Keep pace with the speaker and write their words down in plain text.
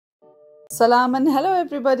Salam and hello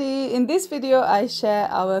everybody. In this video I share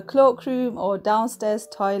our cloakroom or downstairs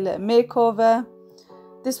toilet makeover.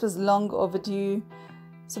 This was long overdue.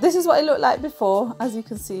 So this is what it looked like before. As you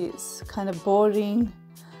can see, it's kind of boring.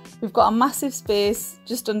 We've got a massive space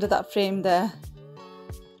just under that frame there.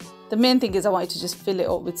 The main thing is I wanted to just fill it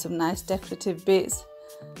up with some nice decorative bits,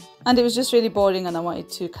 and it was just really boring, and I wanted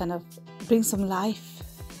to kind of bring some life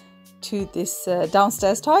to this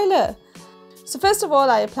downstairs toilet. So first of all,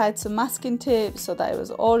 I applied some masking tape so that it was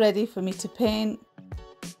all ready for me to paint.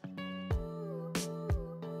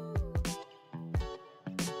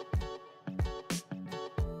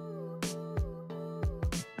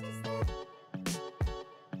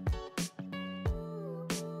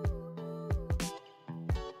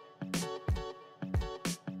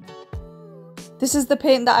 This is the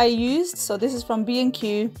paint that I used. So this is from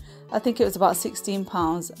B&Q. I think it was about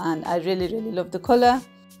 £16 and I really love the colour.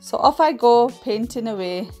 So off I go, painting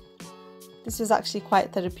away. This was actually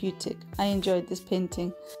quite therapeutic. I enjoyed this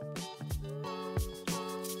painting.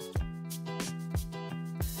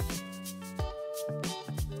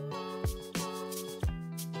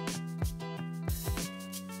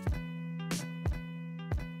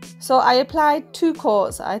 So I applied 2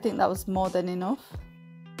 coats. I think that was more than enough.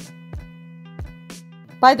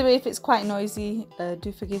 By the way, if it's quite noisy,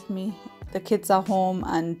 do forgive me. The kids are home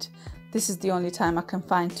and this is the only time I can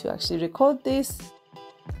find to actually record this.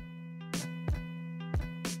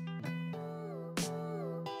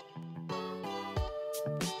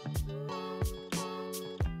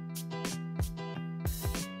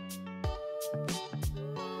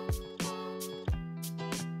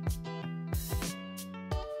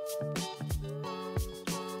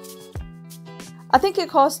 I think it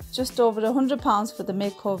cost just over £100 for the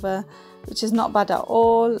makeover, which is not bad at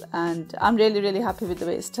all, and I'm really happy with the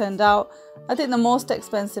way it's turned out. I think the most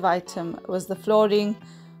expensive item was the flooring.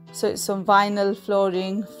 So it's some vinyl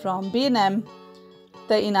flooring from B&M,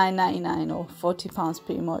 $39.99 or £40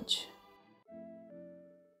 pretty much.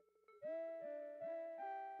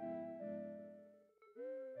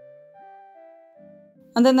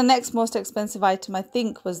 And then the next most expensive item I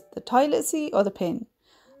think was the toilet seat or the paint.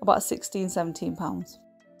 About £16–17.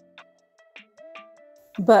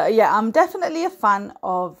 But yeah, I'm definitely a fan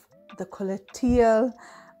of the colour teal,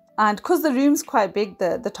 and because the room's quite big,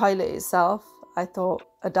 the toilet itself, I thought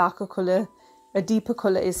a darker colour, a deeper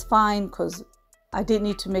colour is fine, because I didn't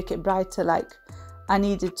need to make it brighter like I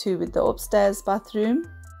needed to with the upstairs bathroom.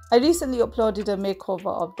 I recently uploaded a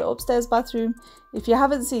makeover of the upstairs bathroom. If you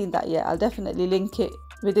haven't seen that yet, I'll definitely link it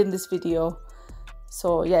within this video.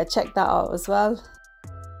 So yeah, check that out as well.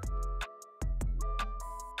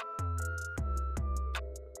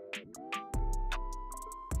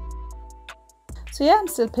 So yeah, I'm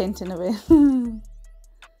still painting away. Don't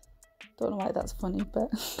know why that's funny,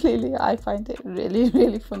 but clearly I find it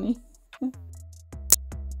really funny.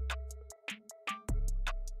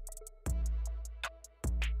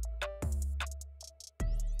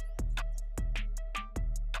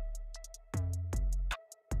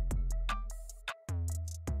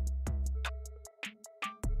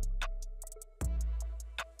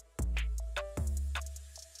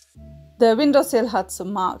 The windowsill had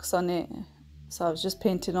some marks on it, so I was just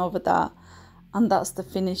painting over that, and that's the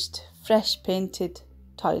finished, fresh painted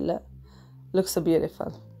toilet. Looks so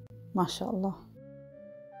beautiful, mashallah.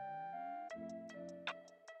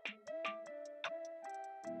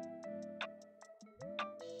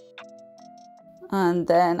 And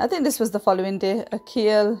then I think this was the following day. A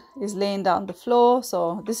keel is laying down the floor,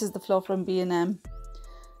 so this is the floor from B&M.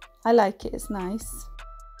 I like it, it's nice.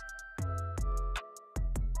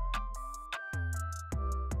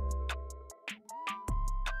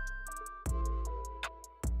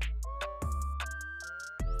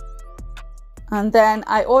 And then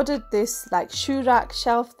I ordered this like shoe rack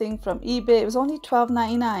shelf thing from eBay. It was only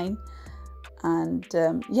 $12.99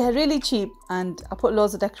 and yeah, really cheap, and I put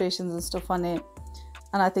loads of decorations and stuff on it,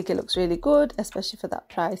 and I think it looks really good, especially for that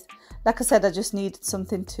price. Like I said, I just needed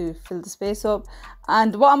something to fill the space up,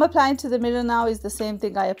 and what I'm applying to the mirror now is the same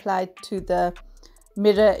thing I applied to the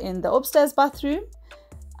mirror in the upstairs bathroom.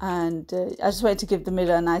 And I just wanted to give the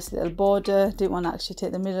mirror a nice little border. Didn't want to actually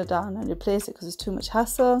take the mirror down and replace it because it's too much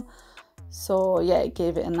hassle. So yeah, it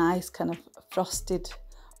gave it a nice kind of frosted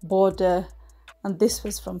border, and this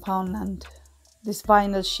was from Poundland. This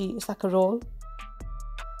vinyl sheet, it's like a roll.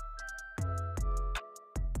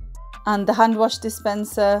 And the hand wash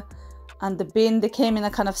dispenser and the bin, they came in a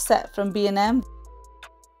kind of set from B&M.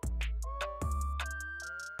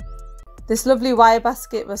 This lovely wire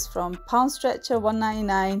basket was from Pound Stretcher,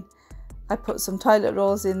 $1.99. I put some toilet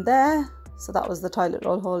rolls in there, so that was the toilet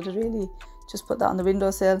roll holder really, just put that on the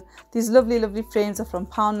windowsill. These lovely frames are from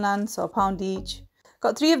Poundland, so £1 each.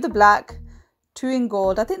 Got 3 of the black, 2 in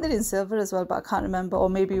gold. I think they're in silver as well, but I can't remember, or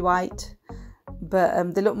maybe white.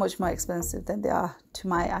 But they look much more expensive than they are to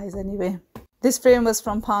my eyes anyway. This frame was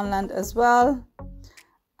from Poundland as well.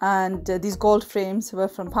 And these gold frames were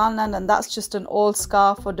from Poundland, and that's just an old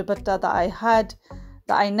scarf or dupatta that I had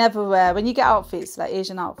that I never wear. When you get outfits, like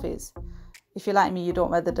Asian outfits, if you're like me, you don't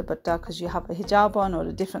wear the dupatta because you have a hijab on or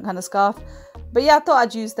a different kind of scarf. But yeah, I thought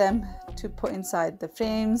I'd use them to put inside the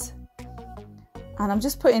frames. And I'm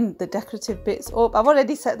just putting the decorative bits up. I've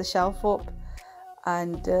already set the shelf up.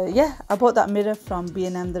 And yeah, I bought that mirror from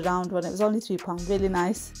B&M, the round one. It was only £3, really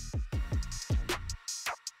nice.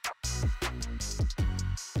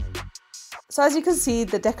 So as you can see,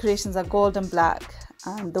 the decorations are gold and black,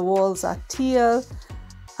 and the walls are teal,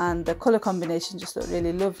 and the colour combination just looked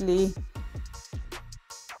really lovely.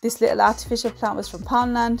 This little artificial plant was from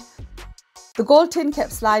Poundland. The gold tin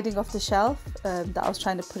kept sliding off the shelf that I was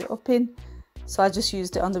trying to put it up in, so I just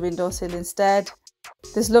used it on the windowsill instead.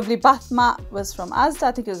 This lovely bath mat was from Asda.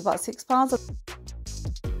 I think it was about £6.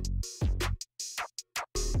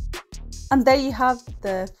 And there you have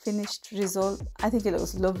the finished result. I think it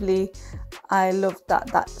looks lovely. I love that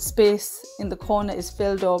that space in the corner is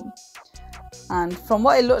filled up. And from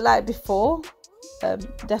what it looked like before,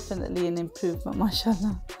 definitely an improvement,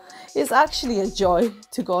 mashallah. It's actually a joy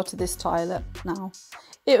to go to this toilet now.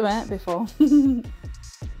 It weren't before.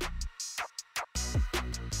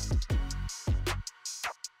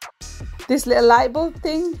 This little light bulb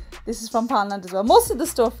thing, this is from Poundland as well. Most of the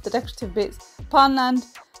stuff, the decorative bits, Poundland,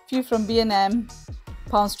 few from B&M,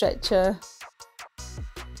 Pound Stretcher.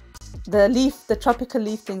 The leaf, the tropical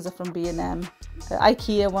leaf things are from B&M.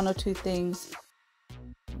 IKEA, 1 or 2 things.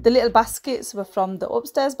 The little baskets were from the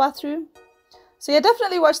upstairs bathroom. So yeah,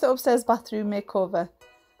 definitely watch the upstairs bathroom makeover.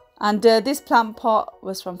 And this plant pot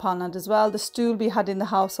was from Poundland as well. The stool we had in the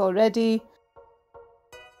house already.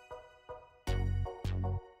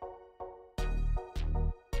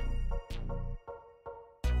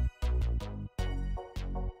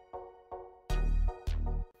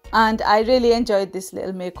 And I really enjoyed this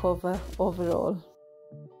little makeover overall.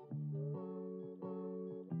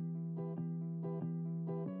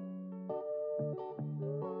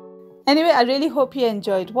 Anyway, I really hope you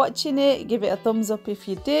enjoyed watching it. Give it a thumbs up if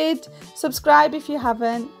you did. Subscribe if you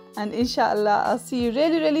haven't. And inshallah, I'll see you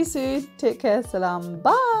really soon. Take care. Salam.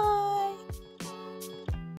 Bye.